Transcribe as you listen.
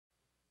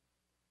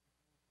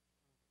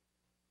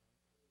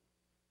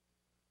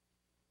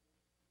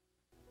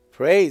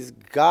Praise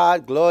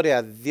God. Gloria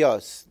a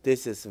Dios.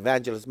 This is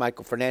Evangelist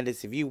Michael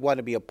Fernandez. If you want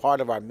to be a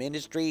part of our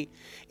ministry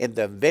in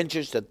the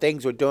ventures, the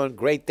things we're doing,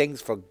 great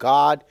things for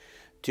God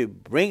to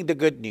bring the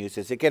good news.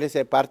 Si quieres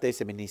ser parte de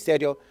ese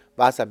ministerio,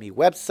 vas a mi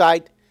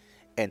website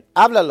and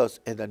háblalos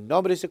en el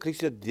nombre de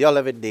Cristo. Dios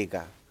le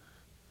bendiga.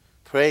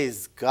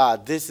 Praise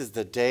God. This is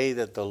the day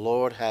that the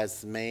Lord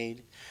has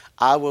made.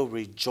 I will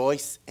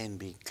rejoice and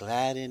be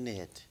glad in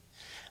it.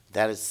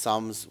 That is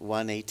Psalms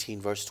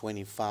 118, verse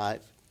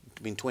 25.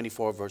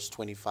 24, verse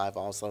 25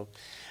 also.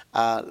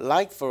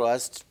 Like for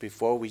us,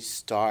 before we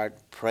start,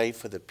 pray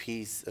for the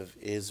peace of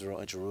Israel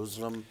and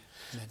Jerusalem.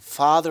 Amen.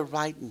 Father,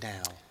 right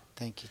now,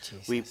 thank you,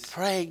 Jesus. We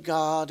pray,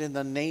 God, in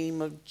the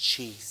name of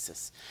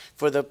Jesus,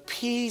 for the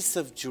peace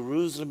of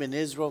Jerusalem and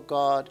Israel,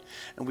 God.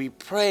 And we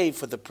pray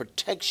for the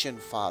protection,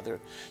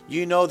 Father.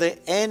 You know the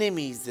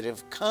enemies that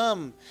have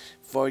come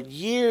for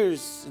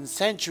years and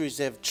centuries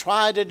have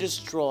tried to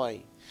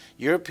destroy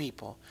your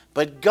people.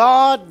 But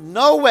God,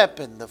 no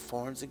weapon that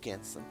forms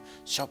against them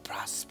shall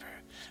prosper.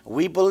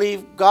 We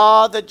believe,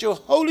 God, that your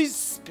Holy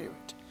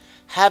Spirit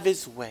have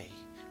his way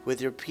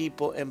with your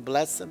people and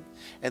bless them,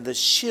 and the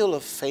shield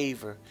of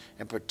favor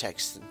and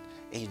protection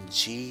in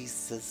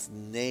Jesus'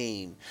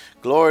 name.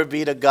 Glory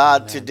be to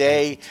God. Amen.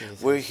 Today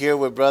we're here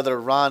with Brother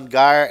Ron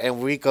Geyer, and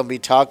we're going to be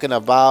talking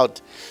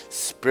about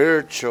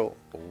spiritual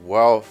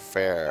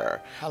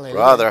warfare. Hallelujah.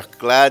 Brother,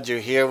 glad you're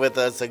here with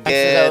us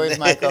again. As always,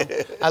 Michael.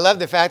 I love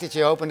the fact that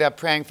you opened up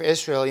praying for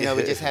Israel. You know,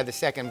 we just had the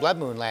second blood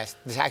moon last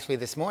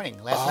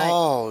morning, last night.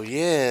 Oh,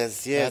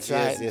 yes. That's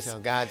right. Yes. So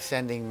God's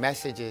sending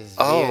messages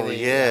via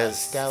the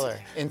stellar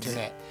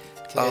internet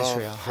to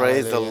Israel.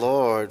 Praise Hallelujah. the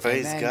Lord.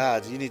 Praise Amen.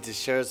 God. You need to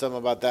share something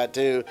about that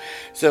too.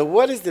 So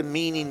what is the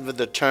meaning of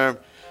the term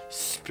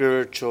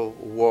spiritual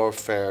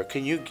warfare?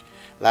 Can you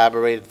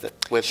elaborate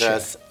with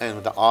us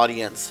and the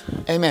audience?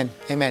 Amen.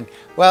 Amen.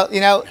 Well,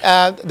 you know,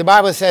 the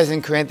Bible says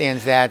in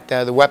Corinthians that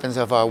the weapons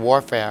of our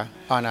warfare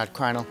are not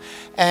carnal.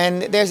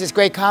 And there's this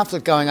great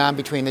conflict going on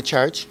between the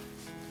church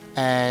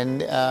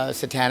and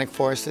satanic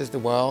forces, the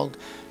world.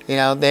 You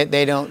know,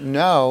 they don't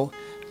know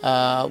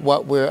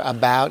what we're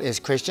about as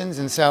Christians.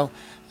 And so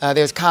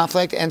there's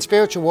conflict. And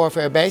spiritual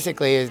warfare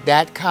basically is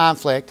that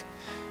conflict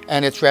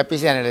and its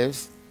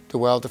representatives, the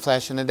world, the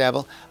flesh, and the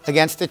devil,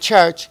 against the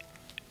church.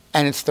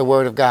 And it's the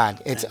Word of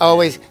God. It's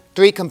always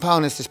three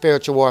components to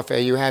spiritual warfare.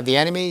 You have the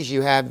enemies,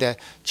 you have the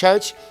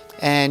church,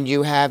 and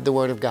you have the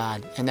Word of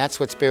God. And that's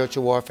what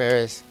spiritual warfare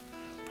is.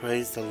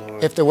 Praise the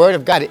Lord. If the Word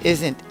of God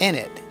isn't in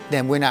it,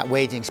 then we're not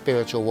waging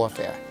spiritual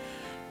warfare.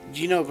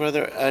 You know,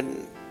 brother,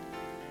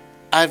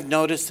 I've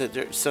noticed that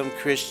there are some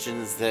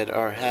Christians that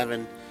are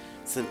having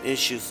some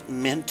issues,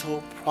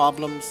 mental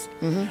problems.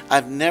 Mm-hmm.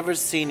 I've never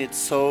seen it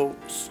so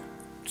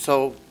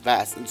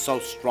vast and so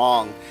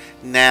strong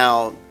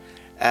now.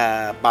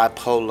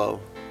 Bipolar,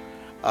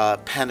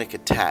 panic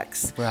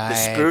attacks, the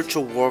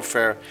spiritual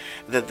warfare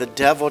that the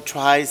devil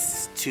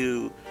tries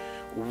to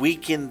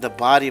weaken the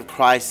body of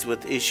Christ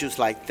with issues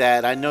like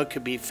that. I know it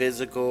could be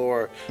physical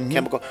or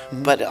chemical,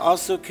 but it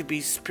also could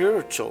be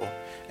spiritual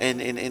and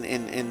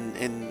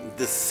in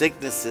the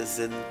sicknesses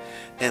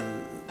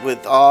and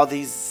with all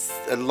these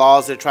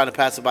laws they're trying to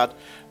pass about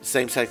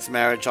same-sex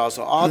marriage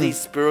also. All these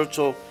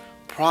spiritual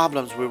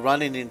problems we're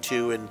running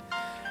into, and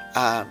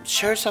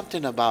share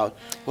something about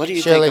what do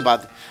you think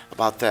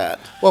about that?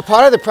 Well,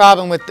 part of the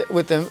problem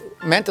with the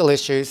mental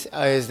issues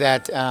is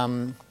that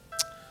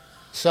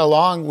so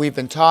long we've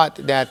been taught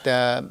that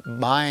the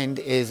mind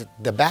is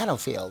the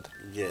battlefield.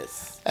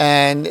 Yes.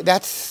 And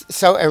that's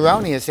so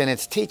erroneous in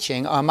its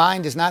teaching. Our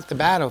mind is not the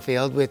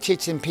battlefield. We're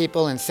teaching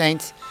people and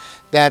saints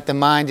that the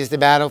mind is the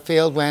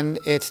battlefield when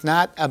it's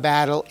not a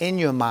battle in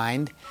your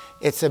mind.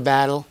 It's a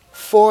battle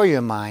for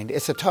your mind.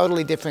 It's a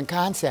totally different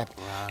concept.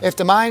 Wow. If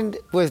the mind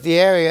was the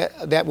area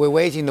that we're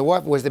waging the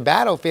war, was the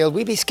battlefield,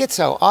 we'd be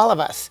schizo, all of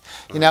us.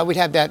 You know, we'd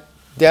have that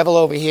devil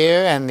over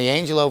here and the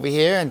angel over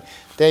here, and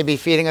they'd be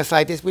feeding us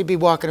like this. We'd be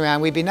walking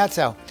around, we'd be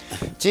nutso.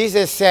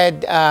 Jesus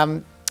said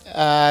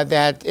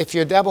that if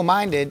you're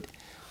double-minded,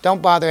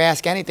 don't bother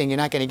ask anything, you're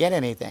not going to get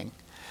anything.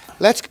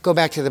 Let's go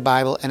back to the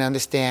Bible and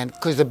understand,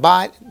 because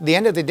the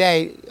end of the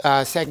day,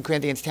 2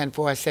 Corinthians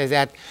 10:4 says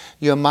that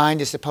your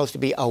mind is supposed to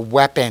be a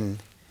weapon.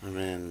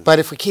 Amen. But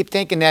if we keep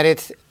thinking that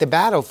it's the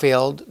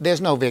battlefield,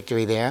 there's no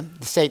victory there.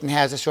 Satan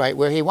has us right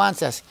where he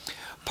wants us.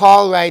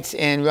 Paul writes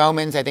in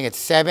Romans, I think it's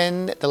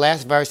 7, the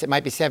last verse, it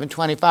might be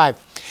 7:25.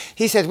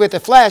 He says, with the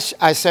flesh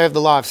I serve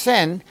the law of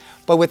sin,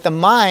 but with the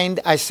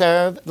mind I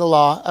serve the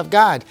law of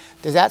God.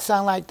 Does that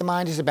sound like the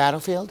mind is a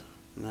battlefield?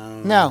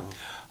 No.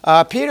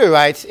 Peter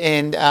writes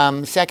in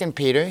 2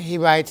 Peter, he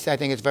writes, I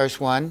think it's verse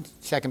 1,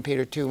 2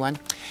 Peter 2:1.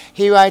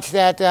 He writes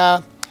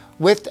that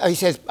he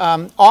says,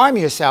 arm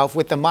yourself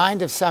with the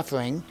mind of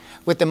suffering,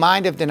 with the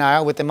mind of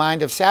denial, with the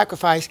mind of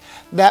sacrifice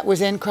that was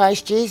in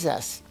Christ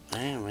Jesus.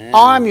 Amen.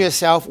 Arm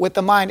yourself with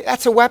the mind.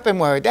 That's a weapon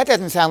word. That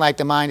doesn't sound like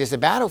the mind is a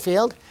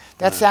battlefield.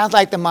 That sounds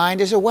like the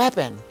mind is a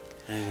weapon.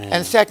 Amen.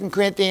 And 2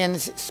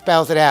 Corinthians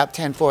spells it out,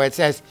 10:4. It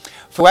says,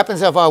 for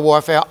weapons of our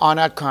warfare are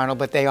not carnal,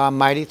 but they are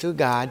mighty through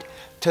God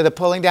to the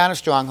pulling down of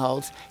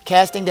strongholds,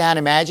 casting down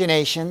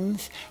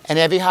imaginations, and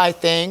every high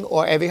thing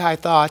or every high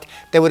thought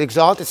that would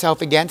exalt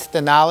itself against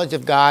the knowledge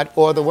of God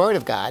or the Word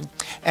of God,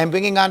 and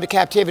bringing unto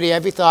captivity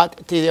every thought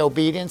to the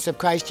obedience of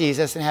Christ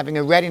Jesus, and having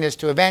a readiness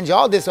to avenge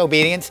all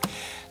disobedience,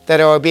 that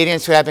our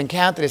obedience would have been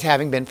counted as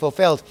having been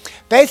fulfilled.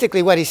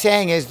 Basically what he's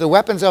saying is the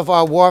weapons of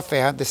our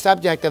warfare, the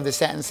subject of the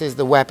sentence is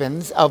the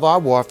weapons of our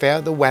warfare,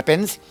 the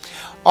weapons,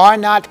 are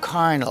not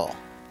carnal,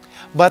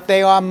 but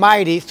they are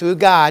mighty through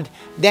God.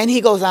 Then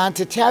he goes on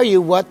to tell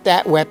you what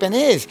that weapon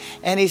is.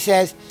 And he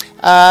says,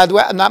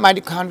 not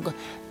mighty carnal,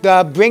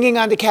 the bringing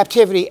unto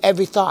captivity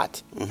every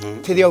thought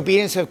to the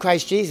obedience of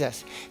Christ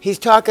Jesus. He's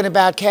talking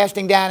about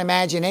casting down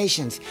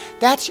imaginations.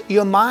 That's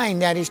your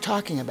mind that he's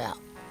talking about.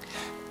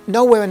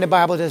 Nowhere in the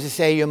Bible does it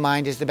say your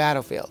mind is the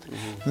battlefield.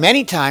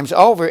 Many times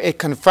over, it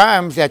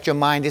confirms that your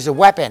mind is a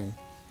weapon.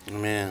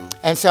 Amen.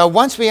 And so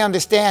once we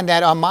understand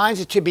that our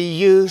minds are to be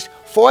used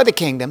for the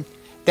kingdom,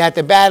 that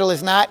the battle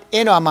is not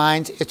in our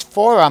minds, it's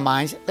for our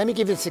minds. Let me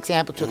give you this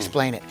example to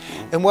explain it.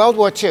 In World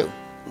War II,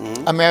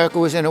 America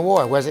was in a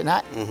war, was it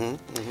not?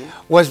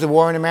 Was the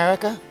war in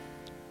America?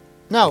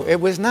 No,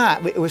 it was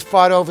not. It was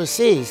fought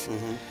overseas.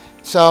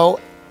 So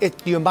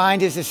your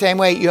mind is the same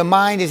way. Your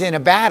mind is in a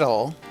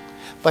battle,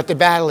 but the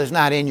battle is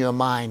not in your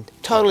mind.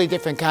 Totally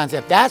different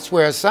concept. That's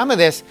where some of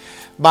this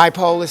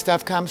bipolar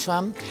stuff comes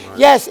from. Right.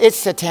 Yes, it's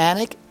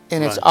satanic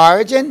in its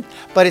origin,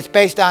 but it's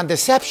based on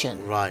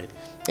deception. Right.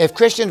 If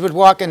Christians would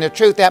walk in the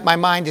truth that my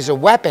mind is a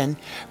weapon,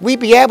 we'd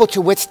be able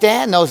to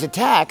withstand those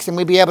attacks, and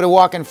we'd be able to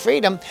walk in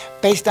freedom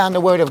based on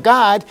the Word of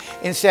God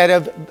instead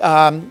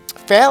of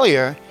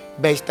failure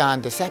based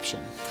on deception.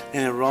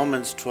 And in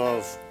Romans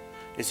 12,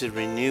 it says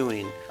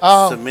renewing,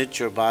 submit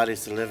your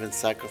bodies to living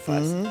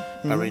sacrifice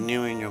by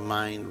renewing your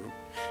mind.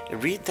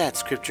 Read that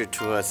scripture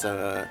to us,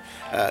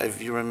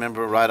 if you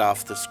remember right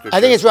off the scripture.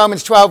 I think it's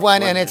Romans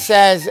 12:1, and it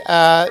says,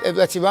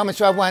 let's see, Romans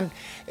 12:1,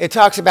 it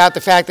talks about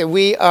the fact that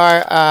we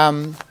are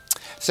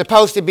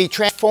supposed to be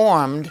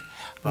transformed,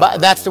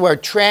 that's the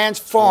word,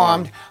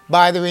 transformed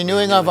by the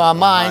renewing of our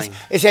minds.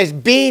 It says,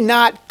 be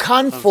not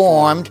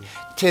conformed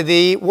to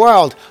the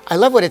world. I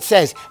love what it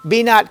says,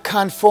 be not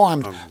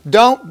conformed.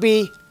 Don't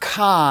be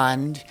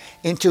conned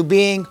into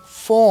being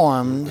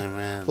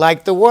formed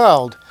like the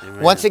world.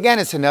 Once again,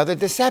 it's another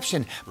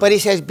deception. But he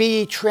says, be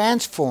ye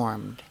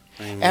transformed.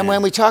 And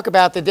when we talk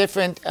about the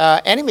different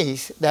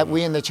enemies that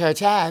we in the church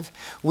have,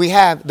 we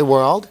have the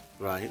world,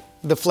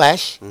 the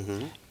flesh,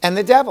 and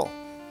the devil.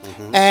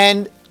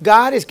 And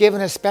God has given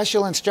us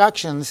special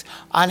instructions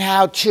on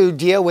how to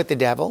deal with the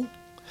devil,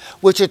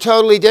 which are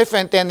totally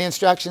different than the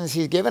instructions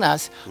he's given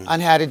us on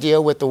how to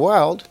deal with the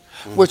world,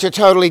 which are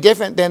totally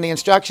different than the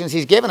instructions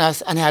he's given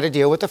us on how to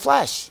deal with the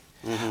flesh.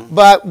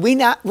 But we're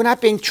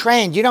not being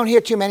trained. You don't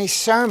hear too many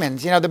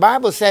sermons. You know, the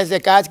Bible says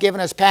that God's given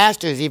us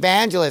pastors,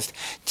 evangelists,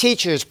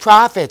 teachers,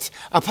 prophets,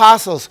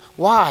 apostles.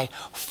 Why?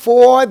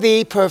 For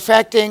the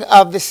perfecting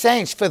of the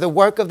saints, for the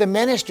work of the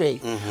ministry.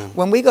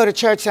 When we go to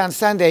church on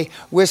Sunday,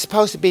 we're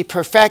supposed to be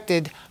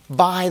perfected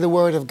by the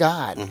Word of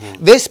God.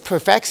 This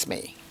perfects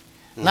me,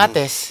 not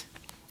this.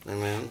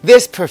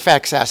 This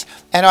perfects us.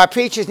 And our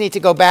preachers need to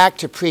go back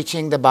to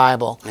preaching the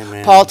Bible.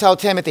 Paul told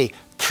Timothy,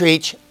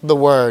 preach the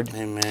Word.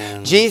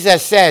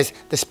 Jesus says,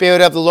 the Spirit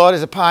of the Lord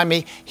is upon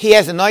me. He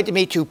has anointed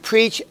me to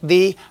preach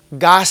the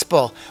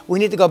gospel. We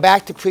need to go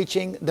back to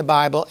preaching the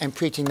Bible and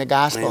preaching the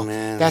gospel.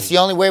 That's the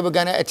only way we're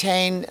going to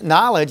attain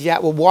knowledge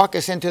that will walk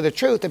us into the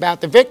truth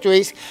about the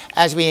victories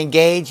as we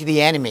engage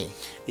the enemy.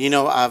 You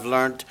know, I've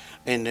learned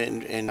in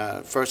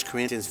 1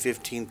 Corinthians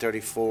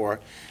 15:34,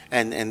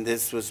 and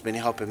this has been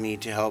helping me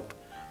to help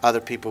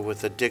other people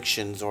with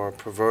addictions or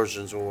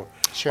perversions or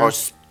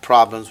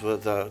problems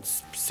with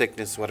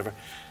sickness, whatever.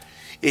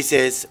 It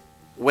says,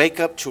 wake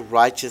up to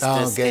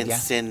righteousness and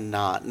sin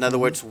not. In other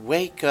words,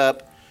 wake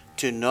up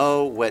to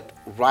know what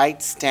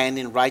right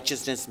standing,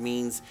 righteousness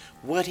means,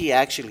 what he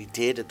actually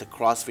did at the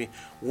cross for you.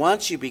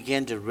 Once you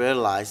begin to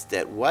realize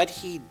that what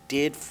he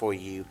did for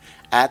you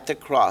at the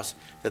cross,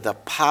 that the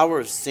power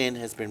of sin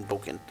has been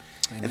broken.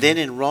 And then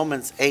in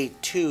Romans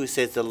 8:2 it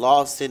says the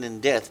law of sin and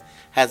death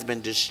has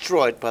been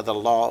destroyed by the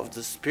law of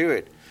the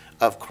Spirit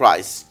of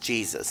Christ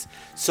Jesus.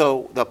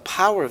 So the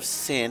power of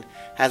sin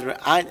has been,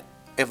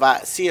 if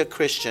I see a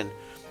Christian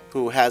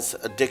who has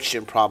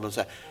addiction problems,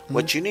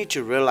 what you need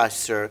to realize,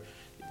 sir,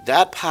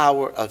 that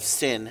power of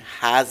sin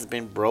has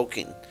been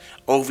broken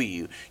over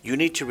you. You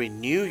need to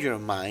renew your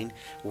mind,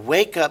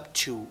 wake up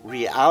to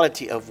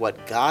reality of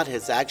what God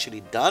has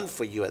actually done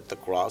for you at the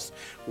cross,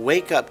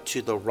 wake up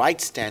to the right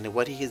standing,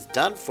 what he has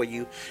done for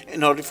you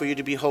in order for you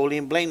to be holy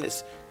and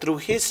blameless through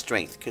his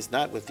strength, because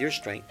not with your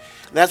strength.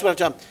 And that's what I'm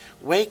talking about.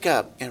 Wake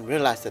up and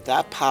realize that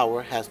that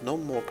power has no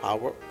more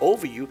power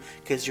over you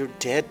because you're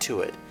dead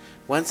to it.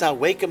 Once I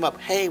wake him up,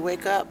 hey,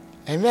 wake up.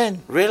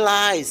 Amen.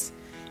 Realize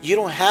you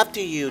don't have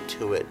to yield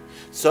to it.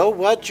 So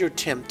what? You're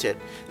tempted.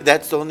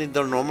 That's only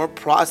the normal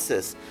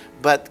process.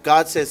 But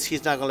God says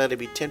he's not going to let it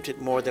be tempted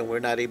more than we're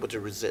not able to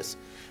resist.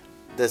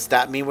 Does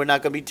that mean we're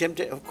not going to be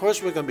tempted? Of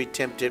course we're going to be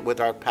tempted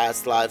with our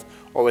past lives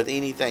or with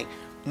anything.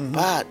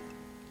 But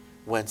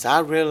once I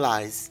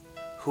realize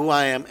who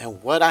I am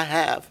and what I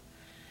have,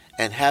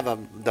 and have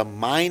the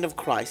mind of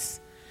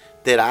Christ,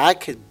 that I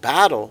could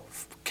battle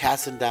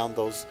casting down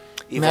those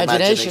evil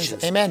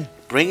imaginations. Amen.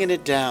 Bringing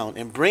it down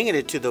and bringing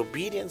it to the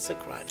obedience of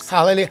Christ.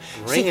 Hallelujah.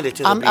 Bringing it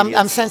to the obedience.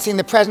 I'm sensing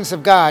the presence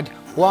of God.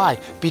 Why?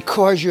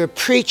 Because you're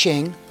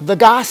preaching the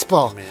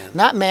gospel,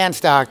 not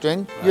man's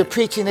doctrine. Right. You're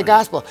preaching the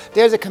gospel.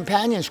 There's a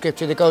companion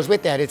scripture that goes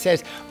with that. It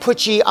says,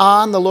 "Put ye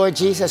on the Lord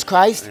Jesus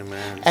Christ,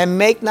 and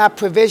make not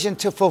provision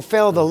to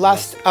fulfill the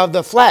lust of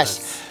the flesh."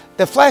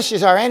 The flesh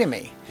is our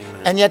enemy.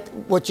 And yet,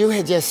 what you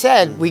had just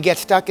said, we get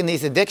stuck in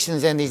these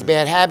addictions and these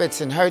bad habits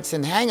and hurts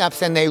and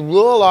hang-ups, and they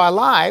rule our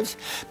lives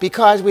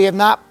because we have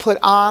not put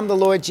on the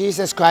Lord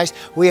Jesus Christ.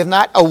 We have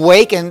not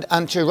awakened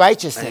unto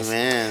righteousness.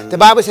 Amen. The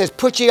Bible says,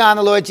 "Put ye on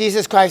the Lord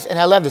Jesus Christ," and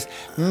I love this,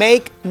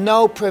 "make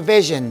no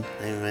provision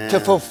to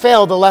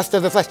fulfill the lust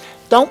of the flesh."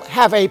 Don't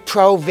have a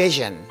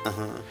provision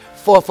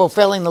for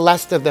fulfilling the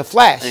lust of the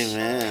flesh.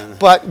 Amen.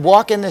 But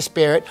walk in the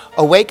Spirit,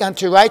 awake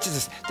unto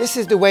righteousness. This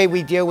is the way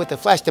we deal with the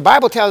flesh. The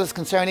Bible tells us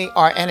concerning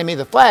our enemy,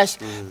 the flesh,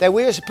 that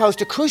we are supposed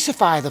to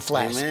crucify the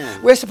flesh.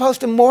 Amen. We're supposed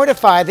to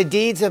mortify the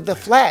deeds of the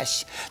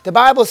flesh. The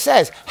Bible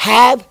says,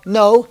 have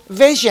no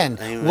vision.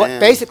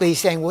 Basically, he's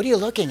saying, what are you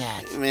looking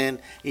at? Man,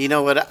 you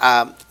know what?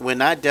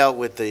 When I dealt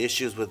with the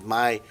issues with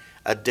my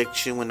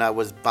addiction, when I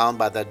was bound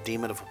by that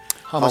demon of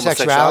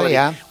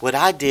homosexuality, what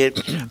I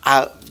did,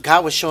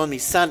 God was showing me,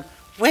 son,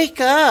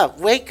 wake up,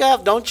 wake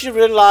up. Don't you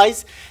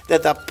realize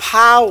that the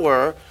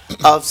power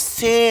of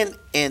sin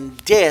and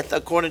death,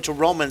 according to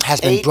Romans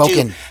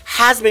 8:2,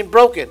 has been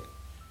broken?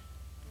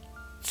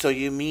 So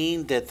you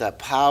mean that the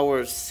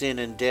power of sin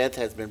and death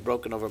has been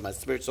broken over my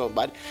spirit, soul, and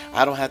body?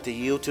 I don't have to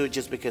yield to it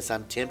just because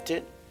I'm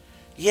tempted?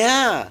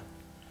 Yeah.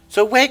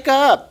 So wake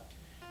up.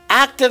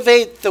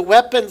 Activate the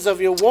weapons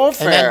of your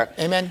warfare.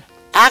 Amen.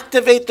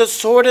 Activate the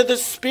sword of the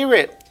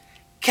Spirit.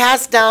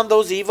 Cast down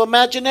those evil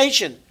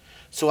imaginations.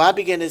 So I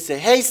began to say,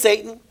 hey,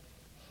 Satan,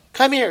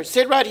 come here,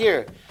 sit right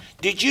here.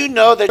 Did you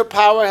know that your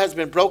power has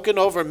been broken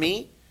over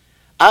me?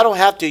 I don't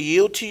have to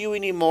yield to you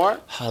anymore.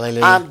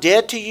 Hallelujah. I'm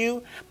dead to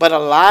you, but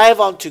alive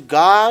unto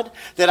God,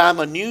 that I'm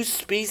a new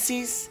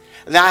species,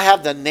 that I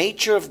have the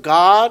nature of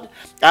God.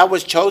 I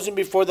was chosen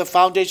before the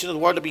foundation of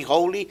the world to be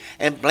holy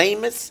and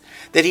blameless,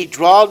 that he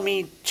drawed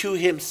me to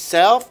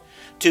himself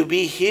to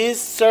be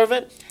his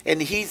servant,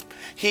 and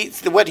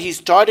what he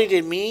started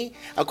in me,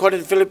 according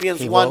to Philippians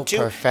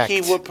 1:2,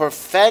 he will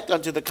perfect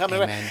unto the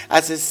coming.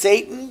 I said,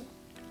 Satan,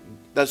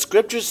 the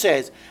scripture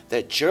says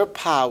that your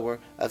power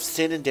of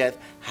sin and death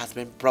has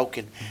been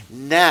broken.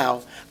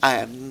 Now I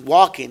am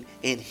walking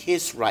in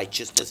his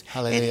righteousness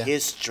and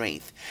his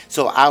strength.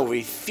 So I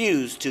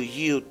refuse to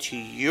yield to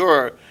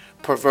your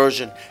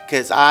perversion,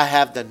 because I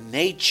have the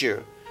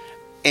nature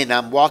and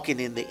I'm walking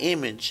in the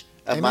image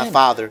of my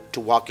Father to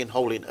walk in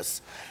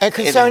holiness. And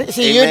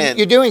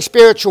you're doing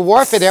spiritual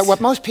warfare there. What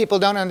most people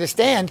don't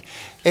understand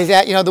is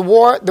that, you know, the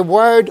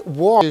word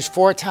war is used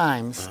 4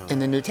 times in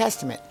the New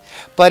Testament,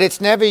 but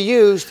it's never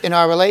used in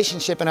our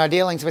relationship and our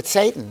dealings with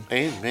Satan.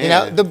 Amen. You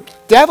know, the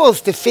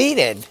devil's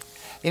defeated.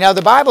 You know,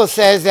 the Bible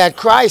says that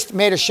Christ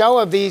made a show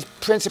of these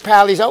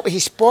principalities. He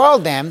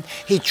spoiled them,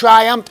 he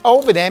triumphed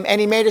over them,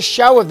 and he made a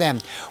show of them.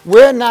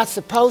 We're not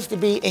supposed to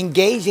be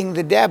engaging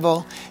the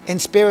devil in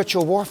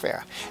spiritual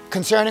warfare.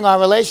 Concerning our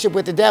relationship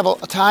with the devil,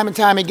 time and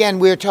time again,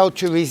 we're told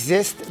to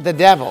resist the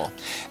devil.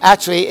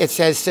 Actually, it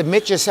says,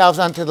 submit yourselves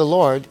unto the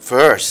Lord.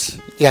 First.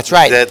 That's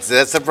right.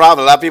 That's the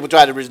problem. A lot of people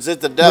try to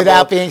resist the devil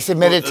without being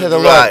submitted to the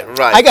Lord.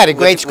 Right. I got a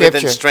great scripture.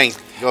 Within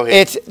strength. Go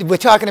ahead. We're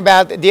talking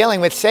about dealing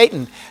with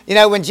Satan. You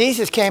know, when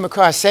Jesus came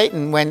across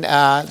Satan, when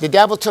the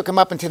devil took him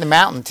up into the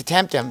mountain to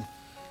tempt him,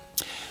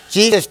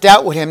 Jesus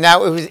dealt with him.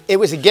 Now, it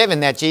was a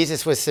given that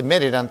Jesus was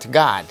submitted unto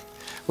God,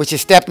 which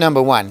is step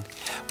number 1.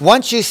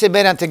 Once you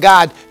submit unto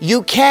God,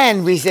 you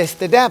can resist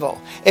the devil.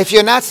 If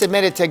you're not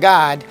submitted to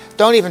God,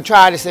 don't even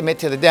try to submit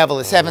to the devil.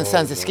 The 7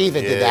 sons of Sceva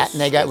did that,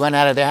 and they got run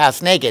out of their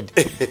house naked.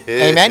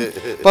 Amen?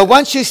 But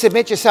once you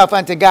submit yourself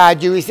unto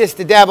God, you resist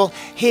the devil,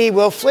 he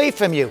will flee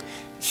from you.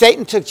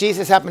 Satan took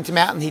Jesus up into the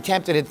mountain. He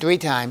tempted him 3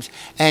 times.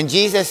 And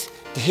Jesus,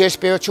 here's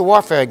spiritual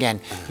warfare again.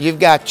 You've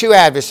got 2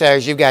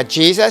 adversaries. You've got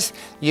Jesus,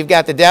 you've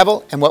got the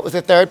devil. And what was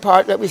the third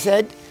part that we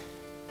said?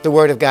 The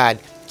Word of God.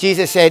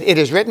 Jesus said, it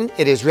is written,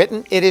 it is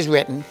written, it is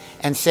written.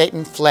 And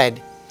Satan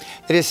fled.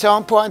 It is so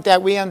important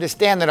that we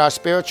understand that our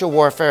spiritual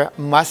warfare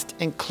must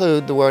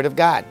include the Word of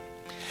God.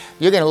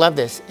 You're going to love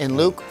this. In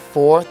Luke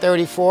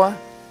 4:34,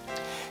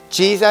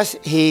 Jesus,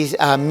 he's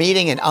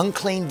meeting an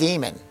unclean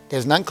demon.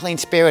 There's an unclean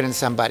spirit in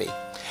somebody.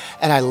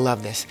 And I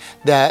love this.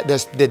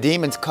 The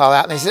demons call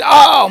out and they say,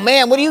 oh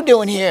man, what are you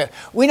doing here?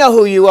 We know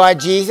who you are,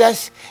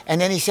 Jesus. And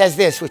then he says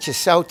this, which is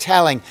so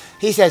telling.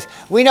 He says,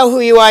 we know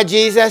who you are,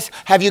 Jesus.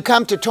 Have you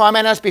come to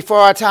torment us before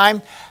our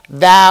time?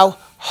 Thou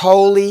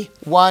Holy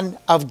One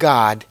of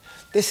God.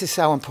 This is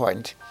so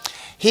important.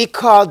 He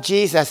called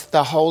Jesus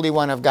the Holy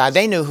One of God.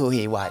 They knew who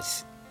he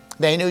was.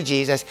 They knew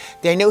Jesus.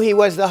 They knew he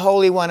was the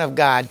Holy One of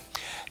God.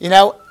 You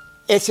know,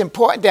 it's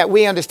important that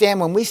we understand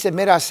when we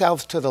submit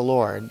ourselves to the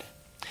Lord,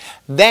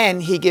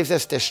 then he gives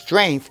us the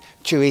strength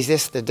to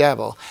resist the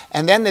devil.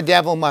 And then the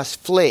devil must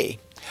flee.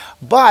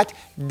 But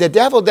the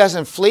devil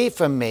doesn't flee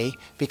from me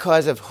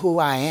because of who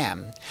I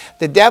am.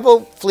 The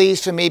devil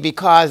flees from me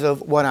because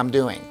of what I'm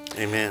doing.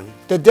 Amen.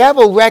 The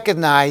devil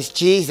recognized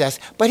Jesus,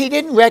 but he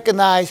didn't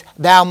recognize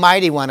thou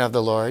mighty one of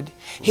the Lord.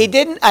 He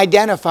didn't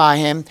identify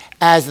him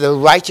as the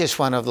righteous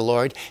one of the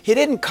Lord. He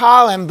didn't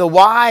call him the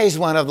wise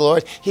one of the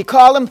Lord. He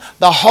called him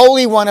the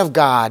Holy One of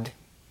God.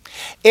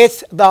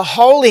 It's the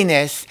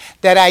holiness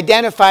that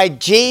identified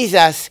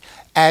Jesus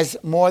as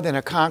more than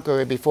a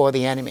conqueror before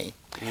the enemy.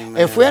 Amen.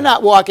 If we're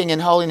not walking in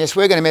holiness,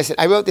 we're going to miss it.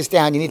 I wrote this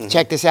down. You need to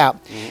check this out.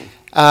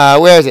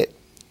 Where is it?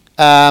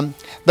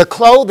 The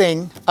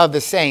clothing of the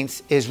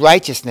saints is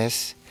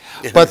righteousness,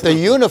 but the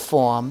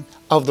uniform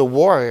of the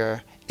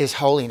warrior is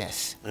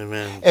holiness.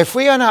 Amen. If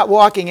we are not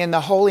walking in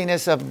the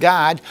holiness of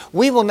God,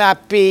 we will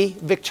not be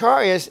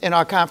victorious in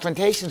our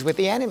confrontations with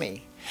the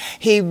enemy.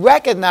 He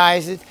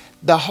recognizes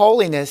the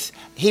holiness.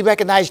 He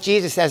recognized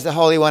Jesus as the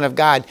Holy One of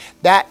God.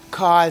 That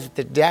caused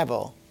the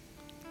devil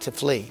to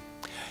flee.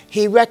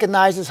 He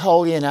recognizes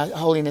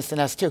holiness in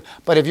us too.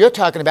 But if you're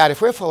talking about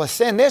if we're full of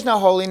sin, there's no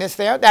holiness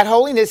there. That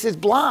holiness is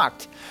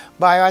blocked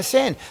by our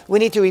sin. We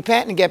need to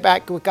repent and get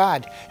back with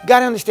God. You've got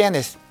to understand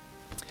this.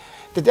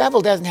 The devil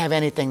doesn't have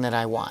anything that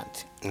I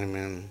want.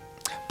 Amen.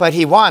 But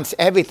he wants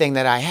everything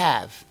that I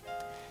have.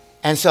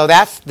 And so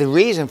that's the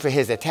reason for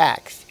his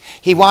attacks.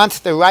 He wants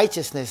the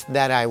righteousness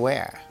that I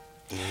wear.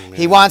 Amen.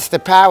 He wants the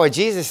power.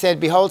 Jesus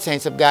said, behold,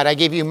 saints of God, I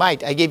give you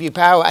might, I give you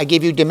power, I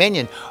give you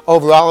dominion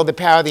over all of the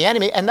power of the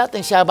enemy, and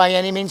nothing shall by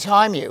any means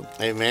harm you.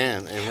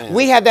 Amen. Amen.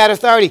 We have that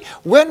authority.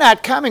 We're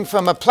not coming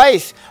from a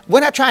place, we're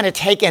not trying to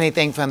take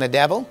anything from the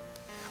devil.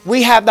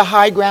 We have the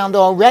high ground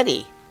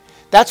already.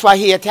 That's why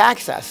he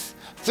attacks us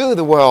through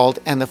the world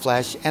and the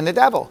flesh and the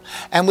devil.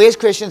 And we as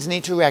Christians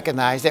need to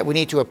recognize that we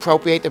need to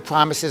appropriate the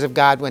promises of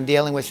God when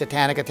dealing with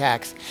satanic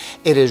attacks.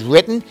 It is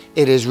written,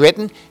 it is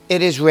written,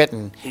 it is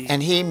written,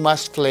 and he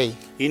must flee.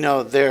 You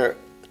know, the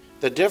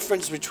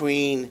difference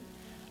between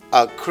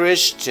a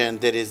Christian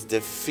that is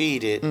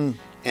defeated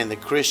and the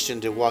Christian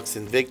that walks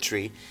in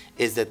victory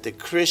is that the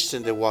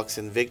Christian that walks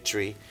in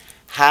victory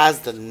has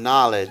the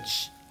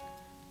knowledge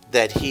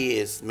that he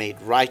is made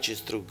righteous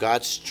through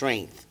God's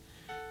strength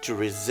to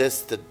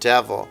resist the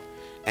devil,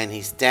 and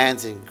he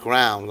stands in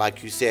ground,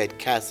 like you said,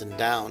 casting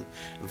down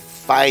and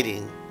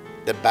fighting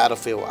the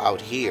battlefield out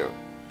here,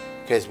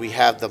 because we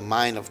have the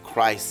mind of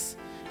Christ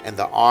and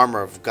the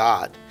armor of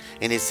God.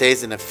 And it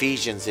says in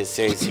Ephesians, it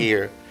says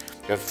here,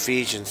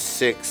 Ephesians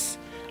 6.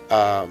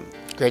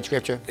 Great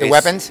scripture. The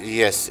weapons?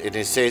 Yes, and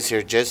it says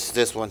here, just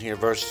this one here,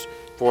 verse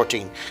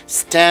 14.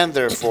 Stand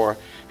therefore,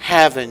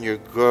 having your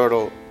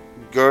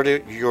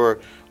girded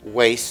your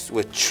waist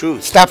with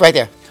truth. Stop right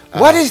there.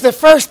 What is the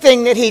first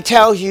thing that he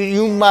tells you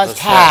you must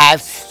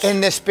have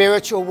in the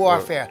spiritual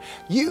warfare?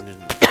 You,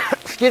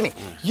 excuse me,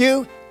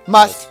 you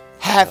must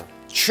have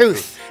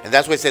truth. And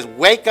that's what it says,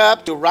 wake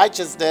up to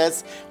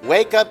righteousness,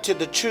 wake up to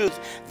the truth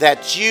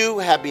that you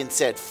have been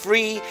set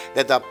free,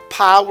 that the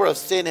power of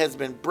sin has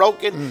been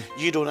broken.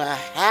 You do not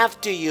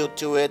have to yield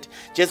to it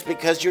just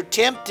because you're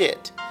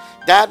tempted.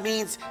 That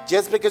means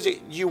just because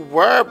you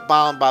were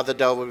bound by the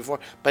devil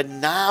before, but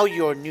now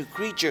you're a new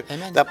creature.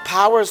 Amen. The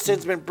power of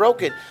sin's been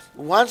broken.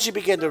 Once you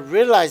begin to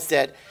realize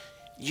that,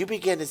 you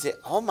begin to say,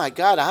 oh my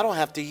God, I don't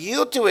have to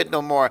yield to it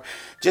no more.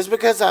 Just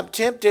because I'm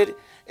tempted,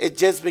 it's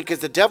just because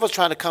the devil's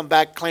trying to come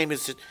back, claim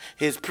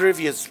his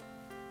previous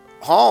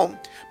home.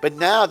 But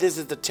now this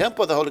is the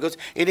temple of the Holy Ghost.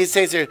 And he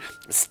says here,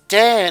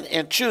 stand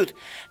in truth,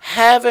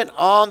 having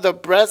on the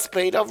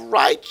breastplate of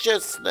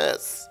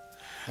righteousness.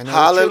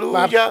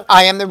 Hallelujah.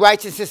 I am the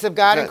righteousness of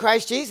God in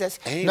Christ Jesus.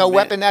 Amen. No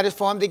weapon that is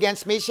formed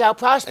against me shall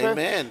prosper.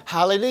 Amen.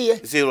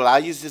 Hallelujah. See, what I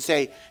used to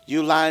say,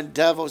 you lying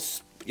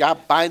devils, y'all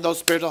bind those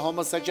spirits of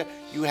homosexuality.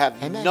 You have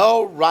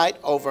no right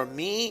over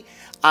me.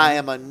 I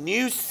am a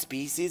new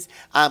species.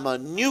 I'm a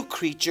new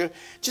creature.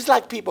 Just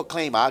like people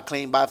claim, I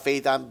claim by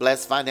faith, I'm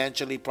blessed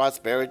financially,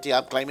 prosperity,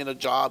 I'm claiming a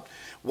job.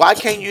 Why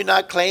can't you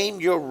not claim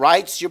your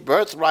rights, your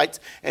birthrights,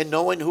 and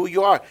knowing who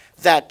you are?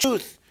 That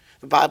truth.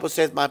 The Bible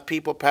says, my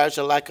people perish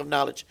for lack of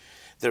knowledge.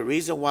 The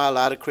reason why a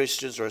lot of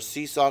Christians are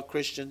seesaw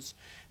Christians,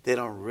 they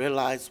don't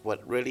realize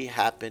what really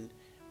happened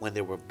when they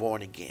were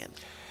born again.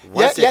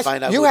 Once they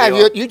find out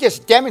you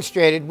just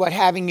demonstrated what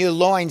having your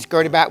loins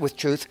girded about with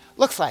truth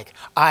looks like.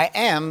 I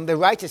am the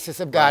righteousness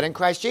of God in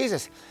Christ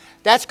Jesus.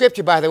 That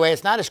scripture, by the way,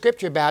 it's not a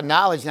scripture about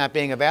knowledge not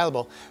being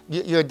available.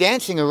 You're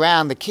dancing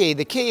around the key.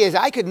 The key is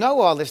I could know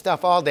all this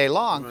stuff all day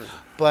long,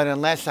 but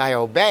unless I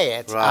obey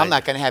it, I'm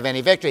not going to have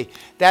any victory.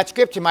 That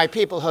scripture, my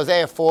people,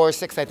 Hosea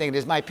 4:6, I think it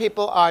is, my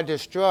people are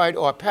destroyed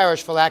or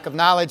perish for lack of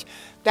knowledge.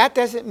 That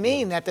doesn't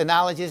mean that the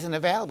knowledge isn't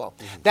available.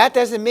 That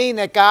doesn't mean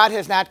that God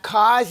has not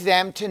caused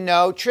them to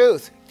know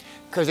truth.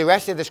 Because the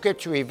rest of the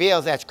scripture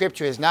reveals that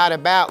scripture is not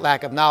about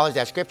lack of knowledge.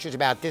 That scripture is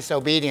about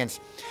disobedience.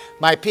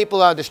 My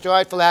people are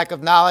destroyed for lack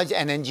of knowledge.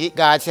 And then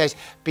God says,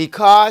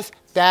 because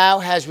thou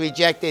hast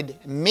rejected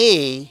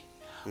me,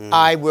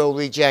 I will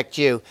reject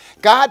you.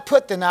 God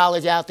put the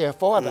knowledge out there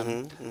for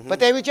them, but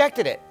they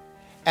rejected it.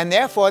 and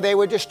therefore they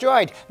were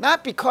destroyed.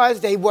 Not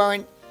because they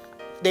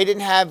didn't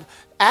have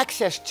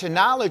access to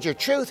knowledge or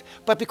truth,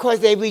 but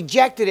because they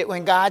rejected it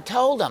when God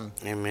told them.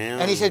 Amen.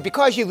 And he said,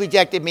 because you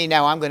rejected me,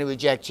 now I'm going to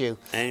reject you.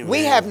 Amen.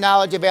 We have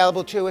knowledge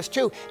available to us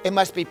too. It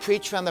must be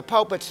preached from the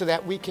pulpit so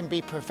that we can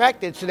be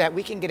perfected, so that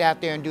we can get out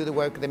there and do the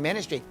work of the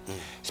ministry.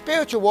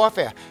 Spiritual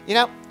warfare, you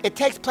know, it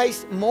takes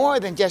place more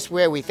than just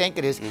where we think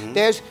it is.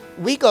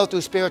 We go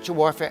through spiritual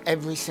warfare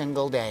every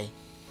single day.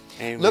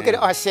 Amen. Look at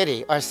our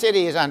city. Our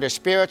city is under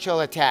spiritual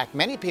attack.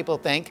 Many people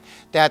think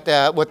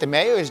that what the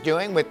mayor is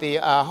doing with the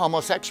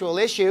homosexual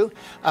issue,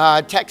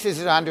 Texas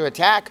is under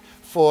attack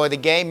for the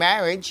gay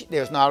marriage.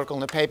 There's an article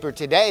in the paper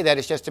today that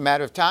it's just a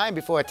matter of time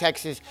before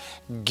Texas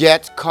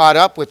gets caught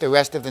up with the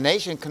rest of the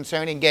nation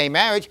concerning gay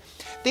marriage.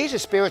 These are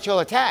spiritual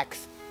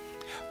attacks.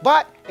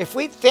 But if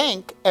we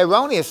think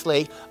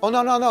erroneously, oh,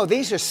 no,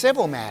 these are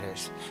civil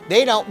matters.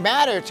 They don't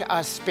matter to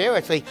us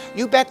spiritually.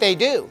 You bet they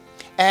do.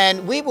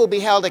 And we will be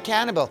held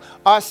accountable.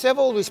 Our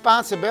civil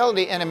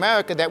responsibility in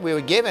America that we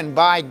were given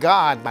by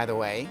God, by the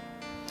way,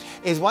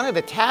 is one of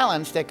the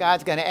talents that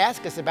God's going to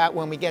ask us about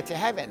when we get to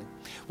heaven.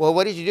 Well,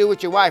 what did you do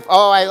with your wife?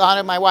 Oh, I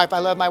honored my wife. I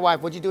love my wife.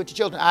 What did you do with your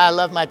children? I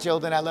love my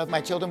children. I love my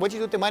children. What did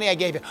you do with the money I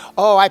gave you?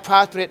 Oh, I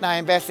prospered it and I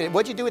invested it.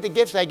 What did you do with the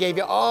gifts I gave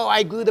you? Oh,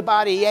 I grew the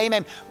body.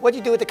 Amen. What did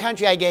you do with the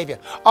country I gave you?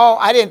 Oh,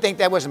 I didn't think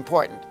that was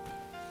important.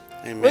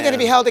 Amen. We're going to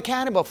be held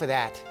accountable for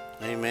that.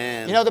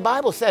 Amen. You know, the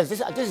Bible says,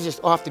 this is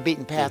just off the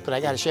beaten path, but I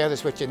got to share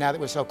this with you now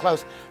that we're so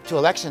close to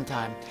election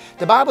time.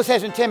 The Bible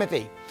says in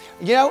Timothy,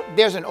 you know,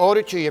 there's an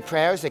order to your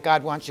prayers that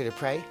God wants you to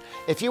pray.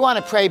 If you want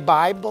to pray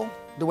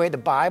the way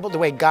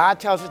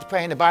God tells us to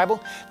pray in the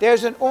Bible,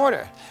 there's an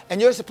order.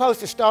 And you're supposed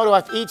to start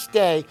off each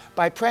day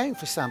by praying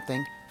for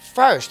something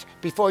first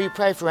before you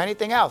pray for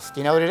anything else.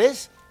 Do you know what it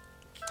is?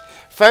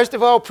 First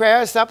of all,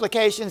 prayers,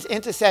 supplications,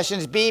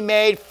 intercessions be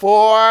made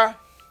for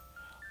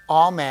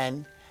all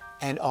men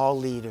and all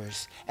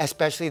leaders,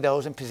 especially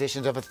those in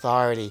positions of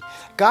authority.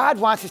 God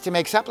wants us to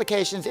make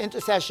supplications,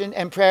 intercession,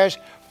 and prayers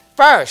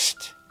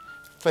first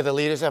for the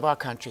leaders of our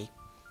country,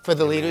 for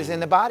the leaders in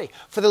the body,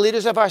 for the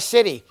leaders of our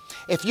city.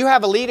 If you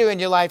have a leader in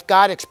your life,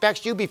 God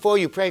expects you, before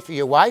you pray for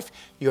your wife,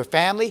 your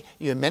family,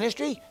 your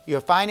ministry,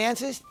 your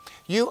finances,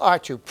 you are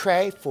to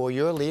pray for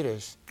your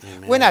leaders.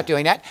 Amen. We're not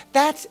doing that.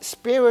 That's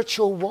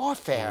spiritual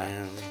warfare.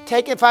 Amen.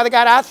 Take it, Father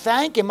God, I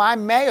thank you. My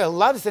mayor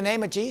loves the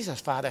name of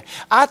Jesus, Father.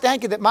 I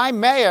thank you that my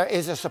mayor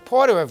is a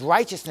supporter of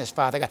righteousness,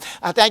 Father God.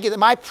 I thank you that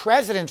my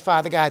president,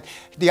 Father God,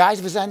 the eyes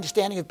of his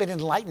understanding have been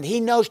enlightened.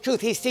 He knows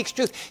truth. He seeks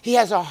truth. He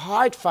has a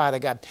heart, Father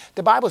God.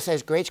 The Bible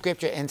says, great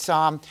scripture in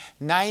Psalm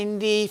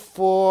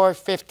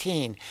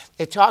 94:15.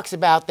 It talks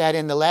about that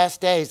in the last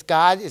days,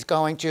 God is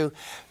going to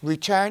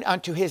return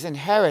unto his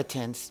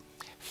inheritance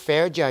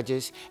fair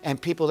judges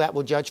and people that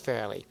will judge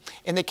fairly.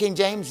 In the King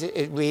James,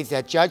 it reads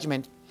that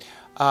judgment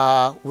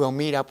will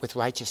meet up with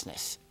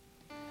righteousness.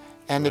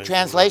 And the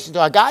translations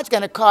are, God's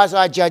going to cause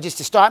our judges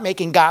to start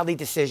making godly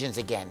decisions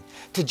again,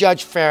 to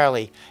judge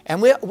fairly. And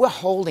we're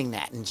holding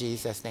that in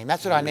Jesus' name.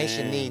 That's what our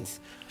nation needs.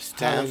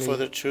 Stand for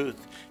the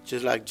truth.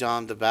 Just like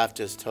John the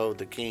Baptist told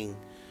the king,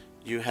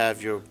 you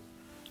have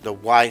the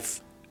wife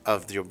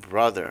of your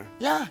brother.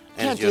 Yeah,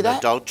 and you're an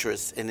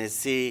adulteress. And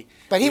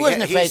but he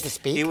wasn't afraid to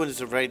speak. He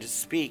wasn't afraid to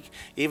speak.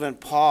 Even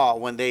Paul,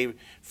 when they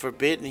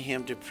forbidden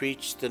him to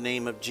preach the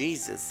name of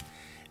Jesus,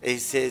 it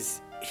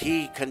says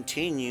he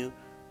continued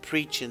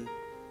preaching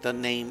the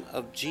name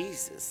of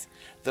Jesus.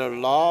 There are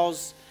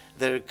laws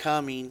that are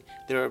coming,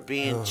 that are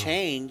being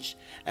changed,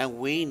 and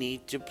we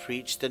need to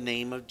preach the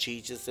name of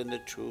Jesus and the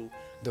true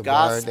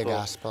gospel. Word, the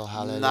gospel,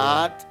 hallelujah.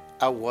 Not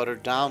a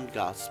watered down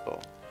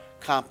gospel,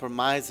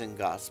 compromising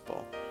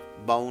gospel.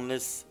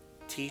 Boneless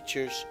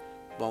teachers,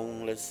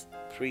 boneless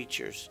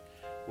preachers.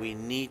 We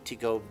need to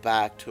go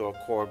back to our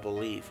core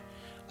belief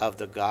of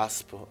the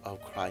gospel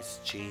of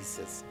Christ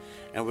Jesus.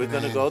 And we're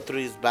going to go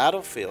through these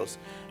battlefields,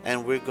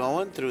 and we're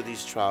going through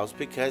these trials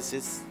because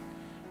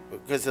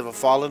of a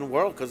fallen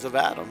world, because of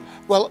Adam.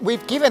 Well,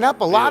 we've given up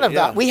a lot of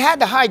that. We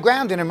had the high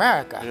ground in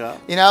America. Yeah.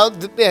 You know,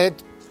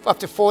 up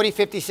to 40,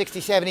 50,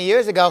 60, 70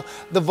 years ago,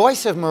 the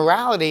voice of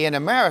morality in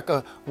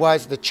America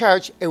was the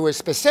church. It was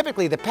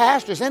specifically the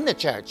pastors in the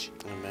church.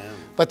 Amen.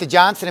 But the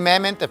Johnson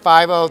Amendment, the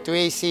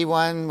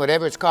 503c1,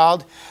 whatever it's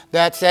called,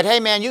 that said,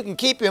 hey man, you can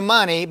keep your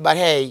money, but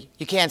hey,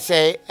 you can't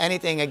say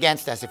anything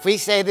against us. If we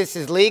say this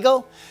is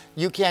legal,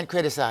 you can't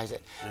criticize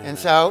it. Amen. And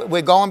so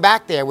we're going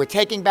back there. We're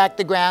taking back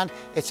the ground.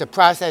 It's a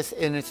process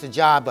and it's a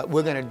job, but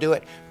we're going to do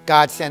it.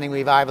 God's sending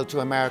revival to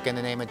America in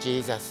the name of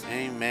Jesus.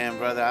 Amen,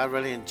 brother. I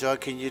really enjoy.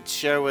 Can you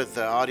share with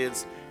the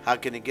audience how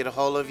can they get a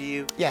hold of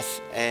you? Yes.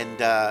 And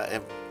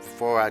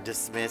before I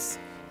dismiss,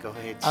 go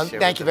ahead.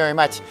 Thank you very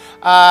much.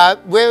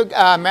 We're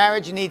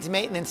Marriage Needs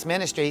Maintenance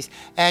Ministries,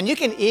 and you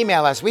can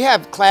email us. We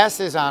have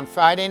classes on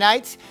Friday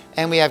nights,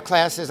 and we have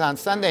classes on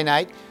Sunday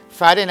night.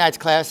 Friday night's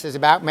class is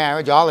about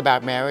marriage, all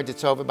about marriage.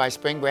 It's over by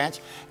Spring Branch.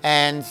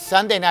 And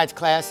Sunday night's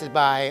class is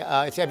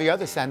it's every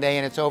other Sunday,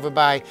 and it's over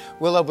by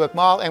Willowbrook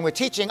Mall. And we're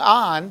teaching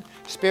on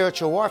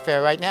spiritual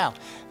warfare right now.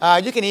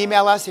 You can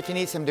email us if you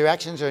need some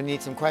directions or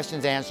need some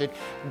questions answered.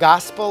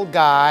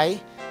 gospelguy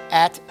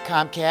at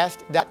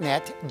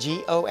Comcast.net,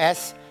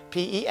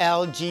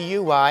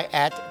 GOSPELGUY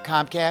at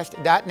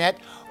Comcast.net,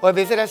 or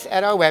visit us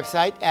at our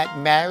website at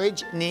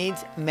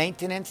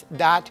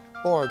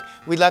marriageneedsmaintenance.org.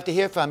 We'd love to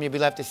hear from you. We'd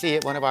love to see you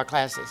at one of our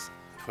classes.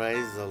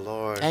 Praise the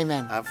Lord.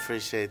 Amen. I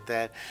appreciate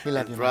that. We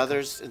love and you,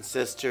 brothers and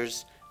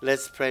sisters,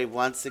 let's pray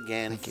once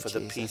again Thank you, for the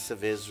Jesus. peace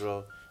of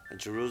Israel and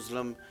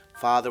Jerusalem.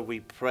 Father, we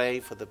pray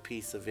for the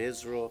peace of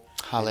Israel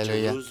Hallelujah.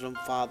 and Jerusalem,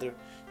 Father.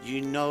 You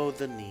know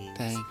the needs.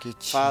 Thank you,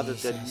 Father,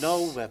 Jesus. that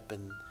no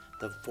weapon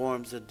that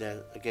forms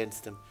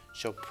against them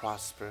shall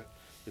prosper.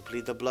 We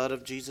plead the blood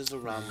of Jesus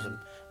around them.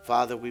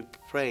 Father, we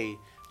pray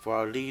for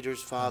our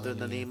leaders, Father, in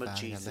the name of Father,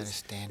 Jesus,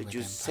 stand that with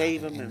you them,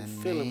 save Father, them in and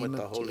the fill them with name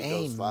the of Holy Je-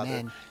 Ghost, Father,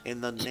 Amen. in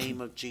the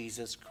name of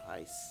Jesus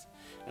Christ.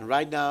 And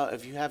right now,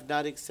 if you have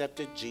not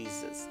accepted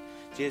Jesus,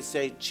 just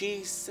say,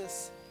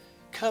 Jesus,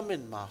 come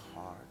in my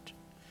heart.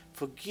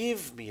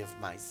 Forgive me of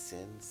my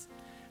sins.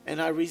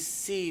 And I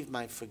receive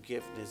my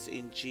forgiveness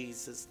in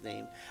Jesus'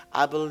 name.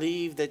 I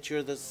believe that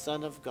you're the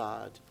Son of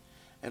God.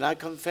 And I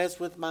confess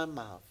with my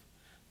mouth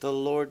the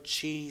Lord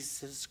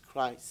Jesus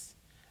Christ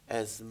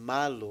as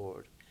my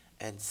Lord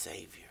and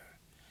Savior.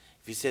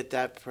 If you said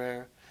that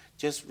prayer,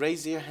 just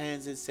raise your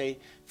hands and say,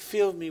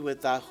 fill me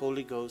with thy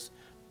Holy Ghost.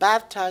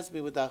 Baptize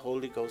me with thy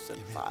Holy Ghost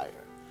and fire.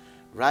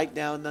 Right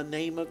now, in the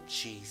name of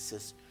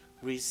Jesus,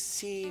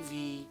 receive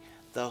ye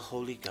the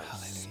Holy Ghost.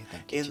 Hallelujah.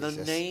 Thank you, in the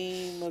Jesus.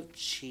 name of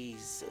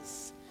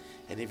Jesus.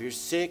 And if you're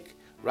sick,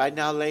 right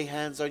now lay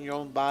hands on your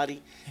own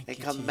body and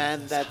you,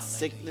 command Jesus. that Hallelujah.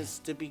 sickness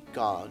to be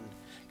gone.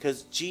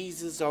 Because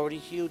Jesus already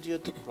healed you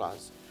at the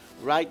cross.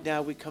 Right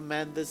now we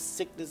command this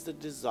sickness to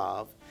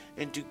dissolve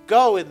and to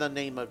go in the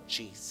name of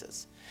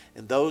Jesus.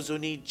 And those who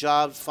need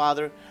jobs,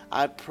 Father,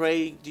 I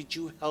pray that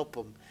you help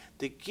them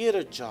to get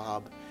a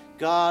job.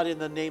 God, in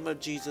the name of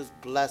Jesus,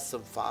 bless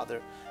them,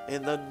 Father.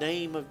 In the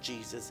name of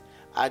Jesus,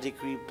 I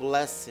decree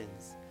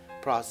blessings,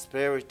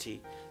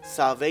 prosperity,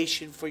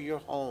 salvation for your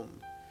home.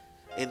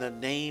 In the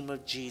name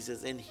of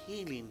Jesus, and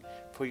healing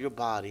for your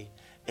body.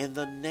 In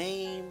the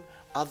name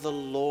of the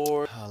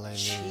Lord Hallelujah,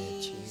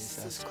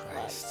 Jesus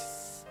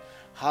Christ.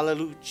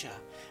 Hallelujah.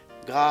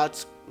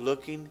 God's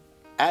looking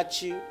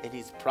at you, and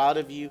he's proud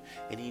of you,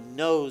 and he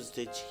knows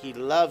that he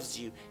loves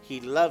you. He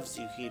loves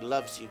you. He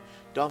loves you.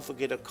 Don't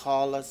forget to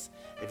call us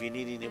if you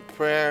need any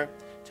prayer.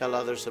 Tell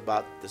others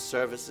about the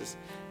services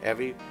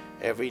every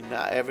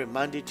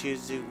Monday,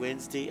 Tuesday,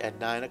 Wednesday at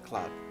 9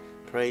 o'clock.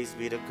 Praise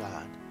be to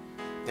God.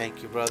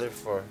 Thank you, brother,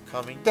 for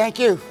coming. Thank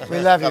you. We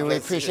love God you. We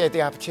bless appreciate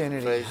the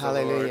opportunity. Praise the Lord.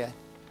 Hallelujah.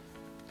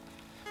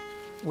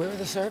 Where are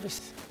the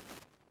services?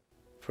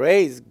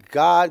 Praise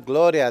God.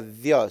 Gloria a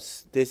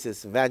Dios. This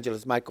is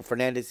Evangelist Michael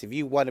Fernandez. If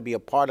you want to be a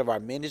part of our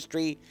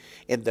ministry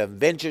in the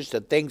ventures, the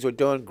things we're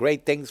doing,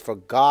 great things for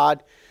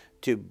God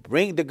to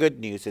bring the good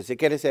news. Si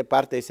quieres ser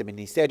parte de ese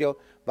ministerio,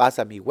 vas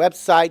a mi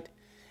website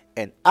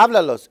en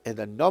Háblalos en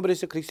el nombre de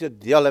Jesucristo.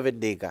 Dios le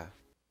bendiga.